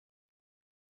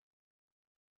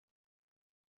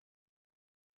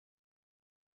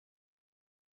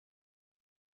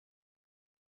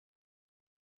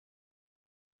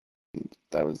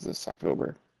That was this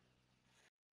October.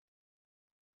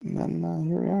 And then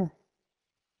here we are.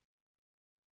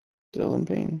 Still in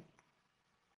pain.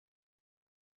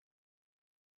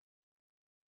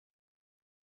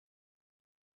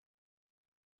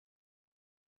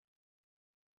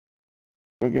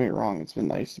 Don't get me wrong, it's been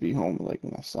nice to be home with like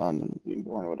my son and being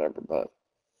born or whatever, but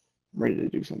I'm ready to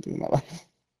do something in my life.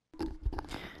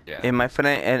 Yeah. Hey, my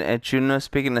friend, and you know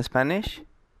speaking Spanish?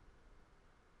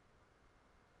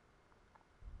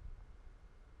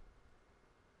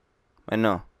 I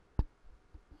know.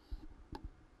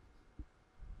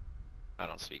 I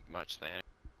don't speak much Spanish.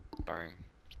 Sorry.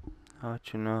 Oh,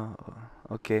 you know.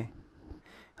 Okay.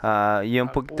 Yo un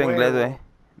A poquito inglés, güey.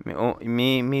 huevo.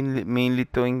 Mi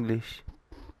little English.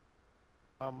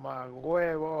 Mamá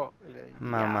huevo.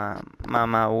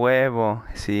 Mamá huevo.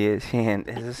 Sí, sí,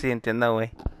 eso sí entiendo,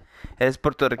 güey. ¿Eres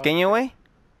puertorriqueño, güey?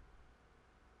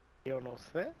 Yo no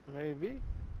sé, maybe.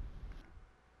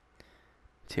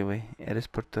 Sí, güey, eres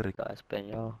puertorriqueño.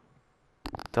 Español.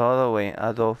 Todo, güey.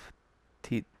 Adolf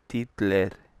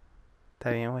Hitler.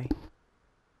 Está bien, güey.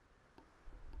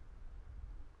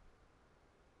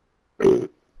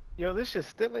 Yo, this shit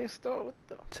still ain't start. What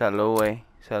the? Salud, güey.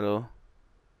 Salud.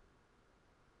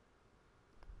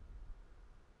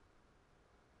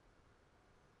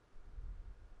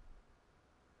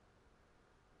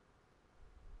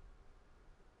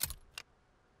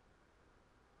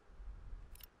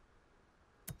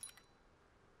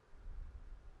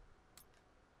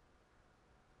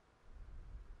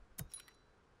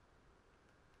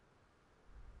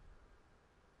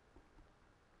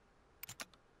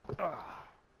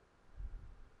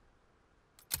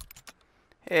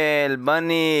 El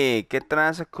Bunny, ¿qué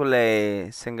tranza,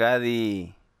 culé?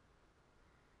 Sengadi.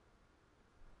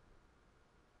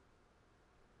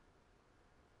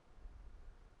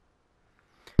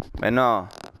 Bueno,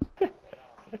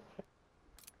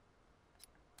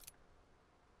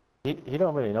 He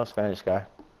don't really know Spanish, guy.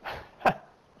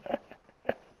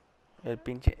 el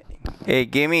pinche. Hey,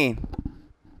 Gimme,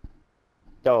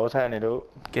 Yo, what's happening, dude?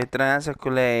 ¿qué tranza,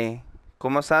 culé?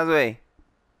 ¿Cómo estás, güey?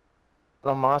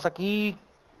 Nomás aquí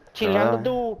chileando,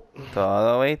 dude.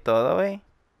 Todo, güey, todo, güey.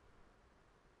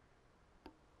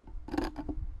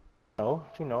 No,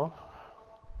 you know.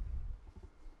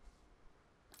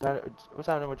 What's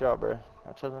happening with y'all, bro?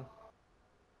 Y'all chilling?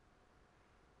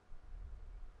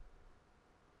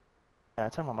 Yeah, I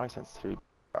turned my mic sensitivity.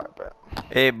 Alright, bro.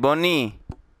 Hey, Bunny.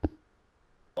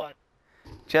 What?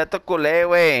 Chato culé,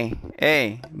 güey.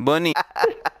 Hey, Bunny.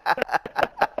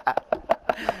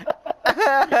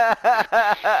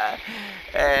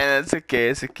 It's okay,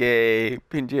 it's okay.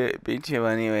 Pinche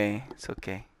Bunny, güey. It's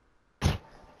okay.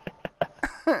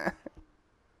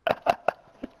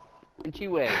 Pinchy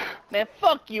Way. Man,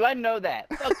 fuck you. I know that.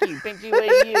 Fuck you, Pinchy Way,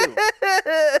 you.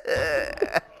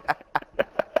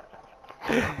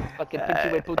 Fucking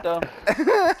Pinchy Way, puto.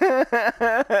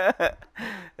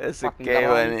 Es Fucking okay,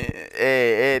 cabrón. Bunny.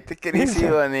 Te querisi,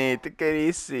 Bunny. Te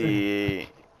querisi.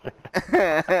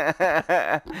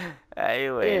 Ay,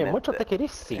 güey. Mucho te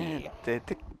querés, sí.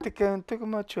 Te canto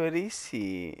como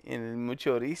chorisi. En el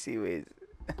mucho orisi, güey.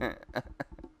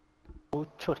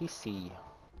 Mucho risi.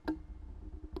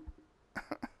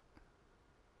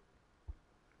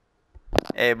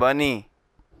 Hey, Bunny.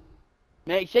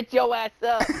 Man, shut your ass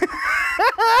up.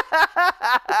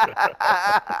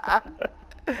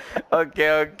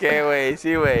 Okay, güey.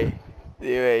 Sí, güey.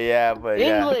 Sí, güey, ya, pues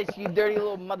ya. English, you dirty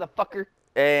little motherfucker.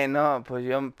 No, pues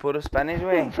yo puro Spanish,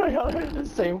 güey. Bro, y'all are in the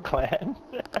same clan.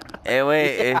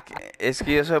 Güey, es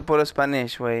que yo soy puro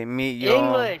Spanish, güey. Yo...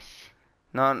 English.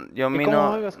 No, yo ¿Y mi cómo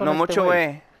no... juegas con No este mucho,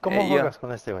 güey. ¿Cómo Yo... juegas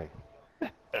con este güey?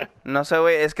 No sé,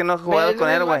 güey. Es que no he jugado Man, con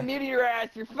él, I güey. muted your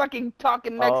ass. You're fucking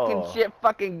talking Mexican Oh. shit.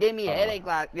 Fucking gave me a headache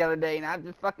the other day, and I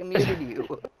just fucking muted you.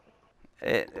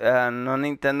 No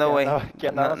Nintendo, güey. Que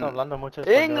andabas hablando mucho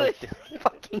español. English.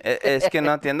 Fucking. Es que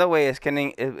no entiendo, güey. Es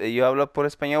que yo hablo puro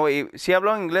español, güey. Sí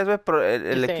hablo inglés, güey, pero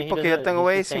el equipo que yo tengo,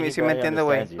 güey, sí me entiende,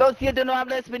 güey. Lo siento, no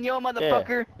habla español,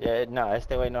 motherfucker. No,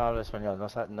 este güey no habla español.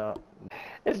 No.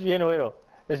 Es bien güero.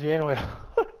 Es bien güero.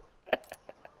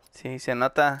 Sí, se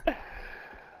nota.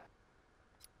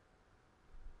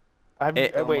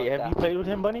 Wait, have you played with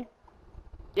him, Bunny?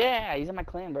 Yeah, he's in my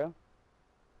clan, bro.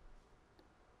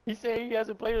 He said he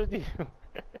hasn't played with you.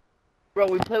 Bro,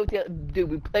 we played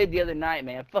the other night,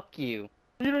 man. Fuck you.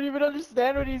 You don't even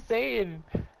understand what he's saying.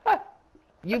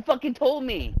 You fucking told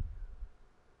me.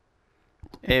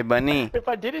 Hey, Bunny. If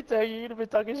I didn't tell you, you'd have been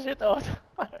talking shit the whole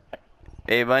time.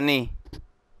 Hey, Bunny.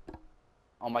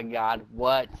 Oh my god,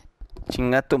 what?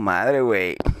 Chinga tu madre,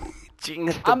 güey.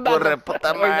 Chinga tu I'm about porra to.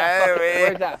 puta Where's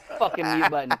madre, that fucking mute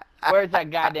button? Where's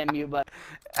that goddamn mute button?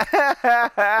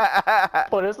 güey.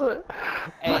 Por eso.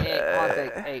 Hey, hold on a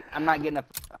sec. Hey, I'm not getting a.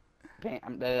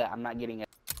 I'm not getting a.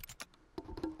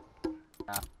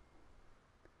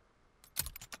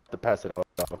 To pass it off.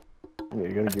 Yeah,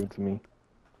 you gotta give it to me.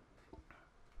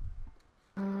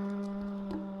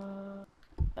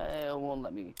 It won't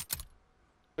let me.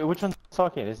 Wait, which one's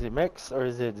talking? Is it Mix or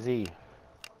is it Z?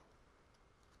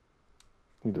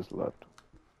 He just left.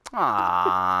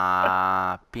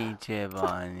 Ah, pinche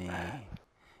Bunny.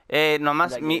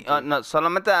 Nomás, no,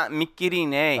 solamente mi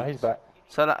Kirin, Oh, he's back.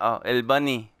 Solo, el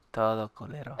Bunny. Todo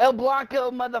culero. El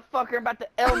Blanco, motherfucker, I'm about to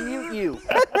L mute you.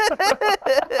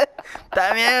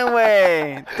 Está bien,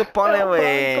 güey. Tú ponle,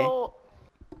 güey. Blanco.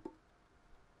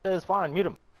 It's fine, mute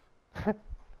him.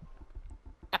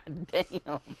 God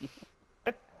damn.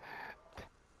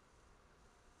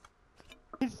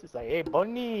 He's just like, hey,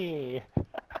 Bunny.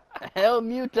 El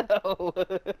muto.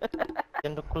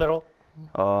 Siendo culero.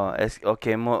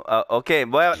 Okay, okay,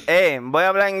 voy a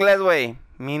hablar inglés, güey.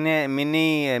 Me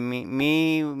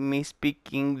speak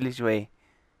English, güey.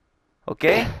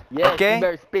 Okay? Yes, Okay? you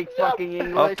better speak fucking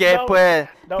English. Okay, No, pues,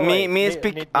 no, me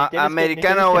speak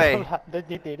americano, güey.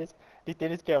 Ni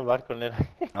tienes que hablar con él.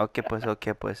 Okay, pues.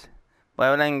 Voy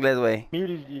a hablar inglés, güey.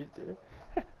 Dile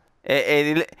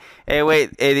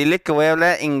que voy a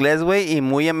hablar inglés, güey, y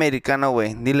muy americano,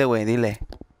 güey. Dile, güey, dile.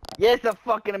 Yes, the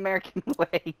fucking American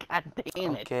way. God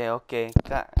damn it. Okay.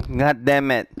 God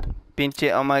damn it.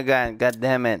 Pinche, oh my god, god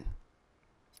damn it.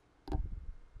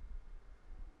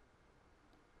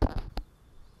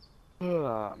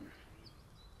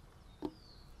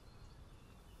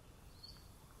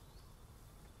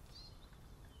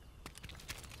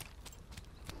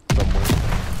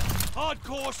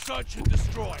 Hardcore search and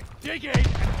destroy. Dig in and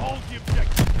hold the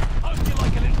objective. Hope you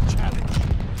like a little challenge.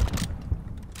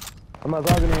 I'm not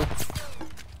talking to you.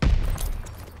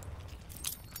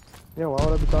 Yeah, why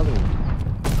would I be talking to you?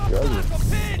 You're ugly.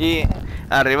 Y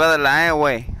arriba de la A,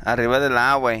 güey. Arriba de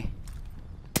la A, güey.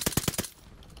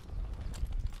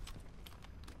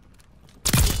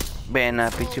 Ven a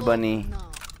pinche Bunny.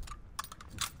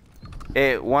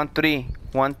 1-3.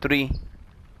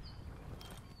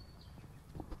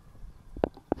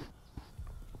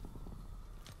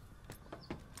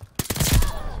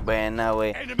 Buena,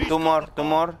 güey. Two more.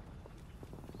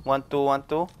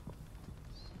 1-2.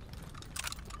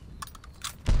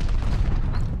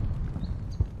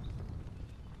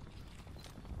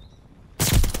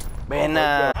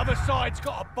 Buena. Other side's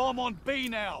got a bomb on B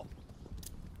now.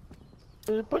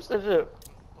 Push the ship.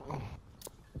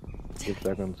 6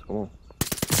 seconds, come on.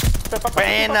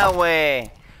 Buena, güey.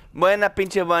 Buena,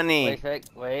 pinche Bunny. Wait a sec.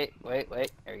 Wait.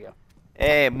 There you go.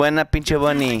 Buena, pinche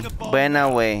Bunny. Buena,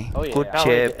 güey. Oh, yeah.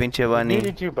 Cuche, pinche Bunny.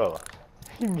 Muted you, bro.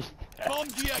 Bomb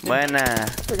deactivated. Buena.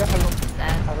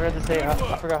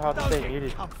 I forgot how to say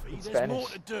muted Comfy. in There's more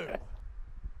Spanish. to do.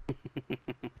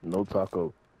 No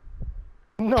taco.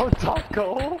 No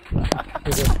taco.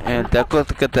 El taco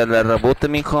que te la rebote,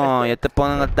 mijo. Ya te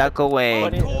ponen el taco, güey.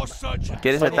 Hardcore search and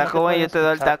 ¿Quieres el Bunny, taco, güey? Yo te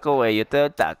doy el taco, güey. Yo te doy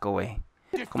el taco, güey.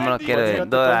 ¿Cómo lo quieres?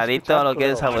 ¿Doradito? ¿Lo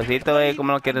quieres saborcito, güey?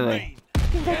 ¿Cómo lo quieres, güey?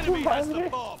 The enemy has the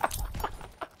bomb.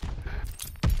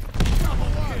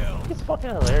 Double kill. It's fucking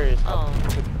hilarious. Oh.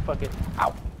 Fucking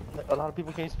ow. A lot of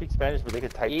people can't speak Spanish, but they can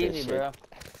type that Easy, shit. bro.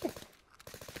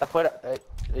 Afuera,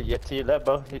 yeah, to your left,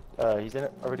 bro. He's in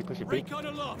it. Already pushing B. Recon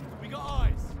aloft. We got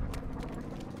eyes.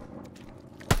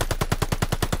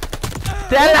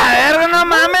 ¡De la verga, no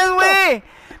mames, güey!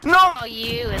 ¡No! Oh,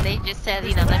 you, and they just said,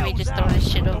 you know, let me just throw this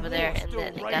shit over there, and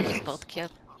then they got us both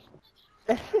killed.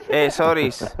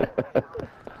 Sorries,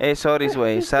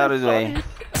 güey. Sorry, güey.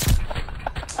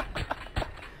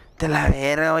 De la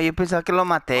verga, güey. Yo pensaba que lo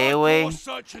maté, güey. Hardcore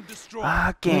search and destroy.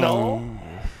 Fucking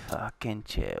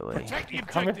che, güey. Protect the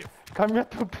objective. Cambia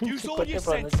tu Use pinche all your coche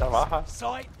para senses. trabaja.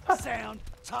 Sight, sound,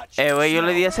 touch. Güey, yo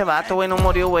le di a ese vato, güey. No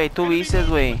murió, güey. Tú Enemy dices,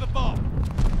 güey. moving with the bomb.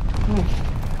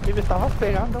 Y le estabas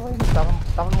pegando, güey.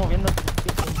 Estaban moviendo tus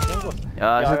chingos.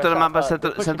 Centro del mapa,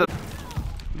 centro.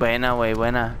 Buena, güey,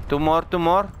 buena. Two more.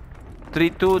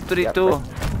 3-2.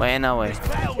 Buena, güey. This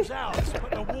battle's ours, but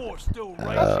the war's still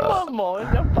raging.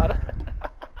 Mamón, ya para.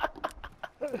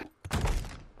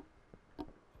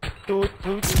 Tú.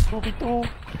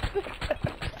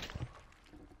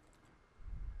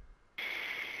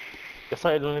 Yo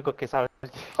soy el único que sabe.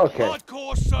 Okay.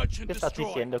 Hardcore search and ¿Qué estás destroy.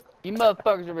 diciendo? You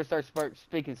motherfuckers ever start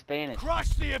speaking Spanish. Crush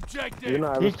the objective. You're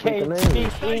not He even speaking can't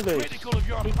English. speak English. Critical of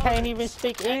your He can't opponent. even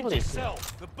speak And English.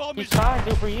 yourself. The bomb He's is trying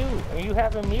to for you, and you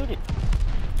have him muted.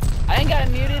 I ain't got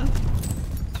it muted.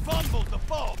 fumbled the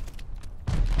bomb.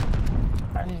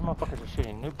 these motherfuckers are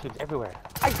shooting noob tubes everywhere.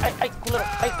 Ay,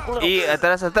 culero. Y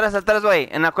atrás, güey.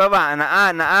 En la cueva, en la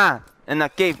A. En la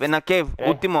cave. Okay,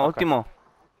 Último.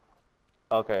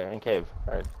 Okay, in cave.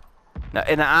 Alright.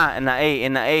 En la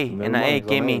A,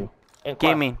 gaming. In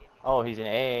Gaming. Oh, he's in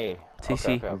A.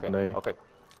 Sí. Okay.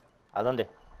 ¿A dónde?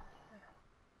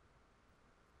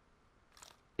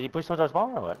 Did he push towards our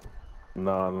spawn or what?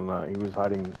 No. He was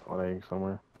hiding on A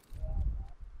somewhere.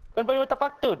 Buddy, what the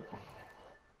fuck, dude?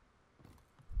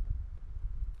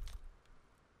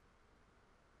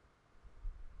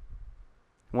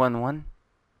 One.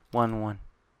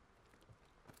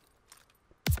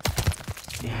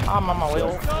 I'm on my way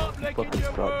over.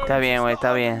 Está bien, güey,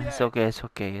 está bien. It's okay.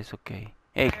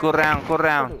 Hey, cool round.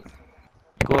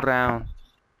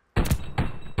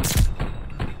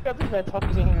 Got this man talking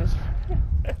in English.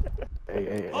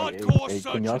 Hey,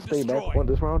 can y'all stay back on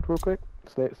this round real quick?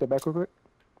 Stay back real quick.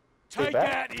 Take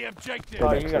out the objective.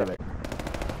 Oh, you gotta...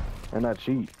 And not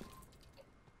cheat.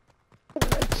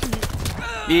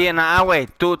 Y en la A, güey.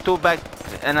 Tú back.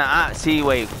 En la A, sí,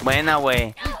 güey. Buena,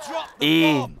 güey.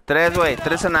 Y 3, güey.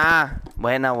 3 en la A.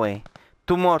 Buena, güey.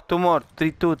 Two more.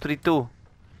 3-2.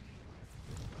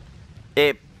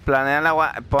 Planea la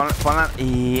agua. Ponla.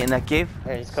 Y en la cave.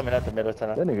 Hey, he's coming out the middle,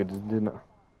 That nigga just did not.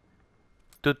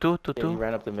 Yeah, he Tú.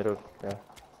 ran up the middle, yeah.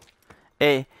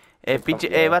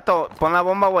 Pinche. Vato. Pon la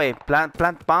bomba, güey. Plant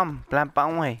bomb,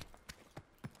 güey.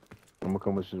 I'm gonna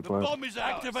come with you to The plan. bomb is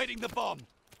activating the bomb.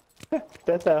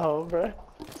 That's at home, bro.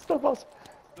 Stuff else.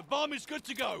 The bomb is good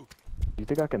to go. You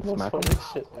think I can Most smack him? funny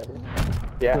shit ever.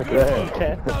 Yeah, Look at you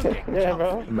that. can. Yeah,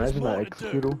 bro. Imagine I more to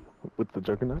execute him with the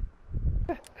juggernaut.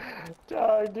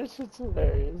 Dog, this shit's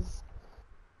hilarious.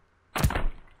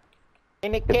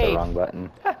 In a Hit the cave. wrong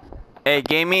button. Hey,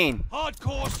 gaming.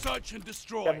 Hardcore search and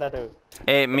destroy.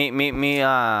 Mi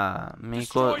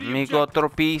otro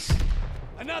piece.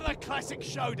 Another classic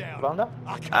showdown. ¿Dónde?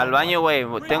 Al baño, güey.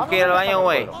 Tengo que ir al baño,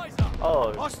 güey.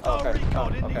 Oh, Hostile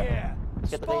recon in the air.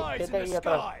 Quédate Spies in the ahí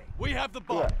atrás. sky. We have the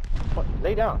bomb.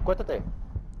 Lay down, acuéstate.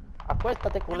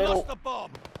 Acuéstate, We culero. lost the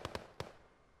bomb.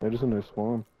 They're just in their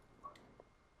spawn.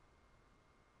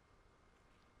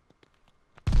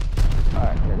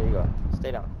 Alright, there you go.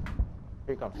 Stay down.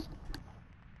 Here he comes.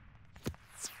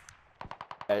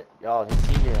 Hey, y'all, he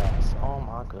see your ass. Oh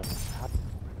my goodness.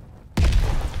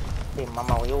 Hey,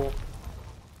 mama, wheel.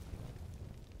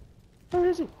 Where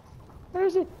is he?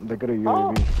 They got a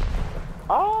UAV.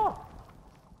 Oh!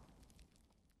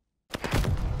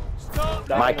 Stop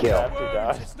My making kill. up words.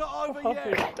 Josh. It's not over I'm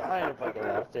yet. dying of fucking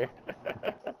laughter.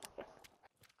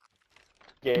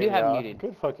 You have y'all. muted.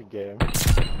 Good fucking game.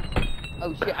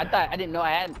 Oh shit! I didn't know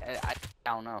I had. I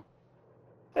don't know.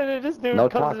 And then this dude No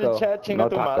comes in the taco. chat, chinga No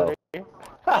tu taco. madre.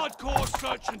 Hardcore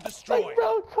search and destroy. Like,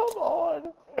 bro, come on.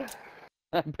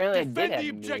 Apparently I did Defend have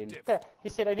the muted. objective. Yeah, he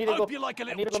said, I need to go. Hope you like a I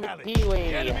need little to go challenge. meet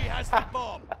Pee-wee. The enemy has the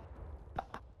bomb.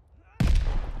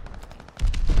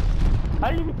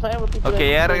 How do you be playing with people? Ok,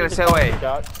 ya regresé, güey.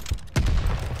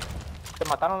 Te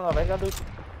mataron a la verga, dude.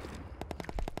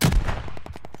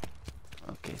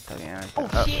 Ok, está bien. Oh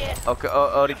shit. Ok,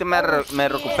 ahorita me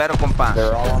recupero, compa.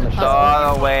 They're all on the shot.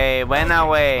 Todo, güey. Buena,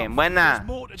 güey. Buena.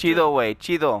 Chido, güey.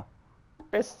 Chido.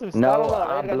 No,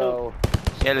 I'm blow.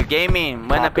 El gaming.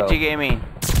 Buena, Taco. pinche gaming.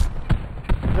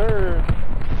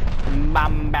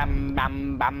 Bam bam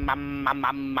bam bam bam bam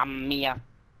bam bam mía.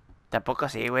 Tampoco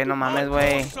así, güey. No mames,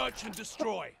 güey. Search and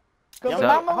destroy. Te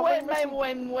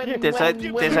estoy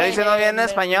diciendo bien en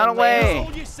español, güey.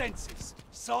 All your senses.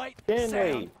 Sight, ¿Quién,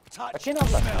 güey? sound, touch, ¿A quién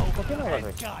hablas? smell, ¿Por qué no hablas,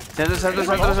 güey?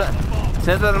 and guts.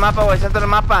 Centro del mapa, güey. Centro del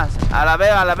mapa. A la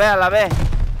B.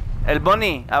 El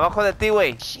Bonnie. Abajo de ti,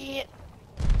 güey. Shit.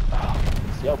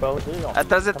 Yo, bro, dude,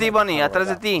 Atrás de ti, Bonnie. Atrás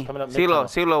de ti. Coming up mid Siglo, tunnel.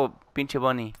 siglo, pinche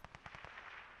Bonnie.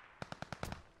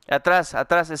 Atrás.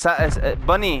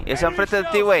 Bonnie, está enfrente de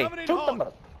ti, güey. Coming in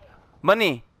hot.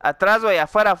 Bonnie, atrás, güey.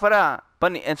 Afuera.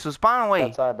 Bonnie, en su spawn, güey.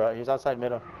 Outside, bro. He's outside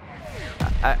middle.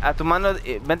 A tu mano,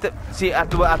 vente. Sí, a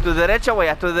tu derecha, güey.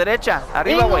 A tu derecha.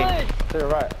 Arriba, güey. To the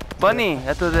right. Bonnie,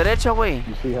 a tu derecha, güey.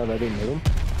 You see how that didn't hit him?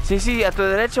 Sí, a tu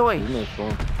derecha, güey. He's in their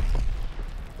spawn.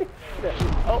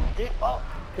 Oh,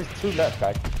 it's two left,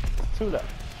 guys. Two left.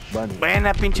 Bunny.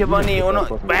 Buena, pinche Bonnie.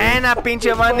 Buena,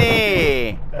 pinche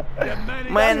Bonnie.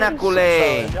 Buena,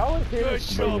 culé. Y'all was here. Good But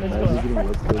job. imagine getting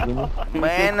less kills than him.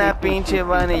 Buena, pinche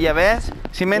Bonnie. ¿Ya ves?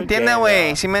 Sí me entiendes,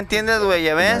 güey. Sí me entiendes, güey.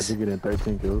 ¿Ya ves? Imagine getting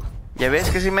 13 kills. ¿Ya ves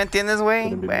que sí me entiendes,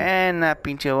 güey? Buena,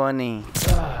 pinche Bonnie.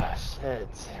 Ah, shit.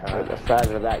 The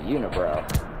size of that unibrow.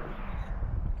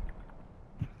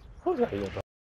 Who's that?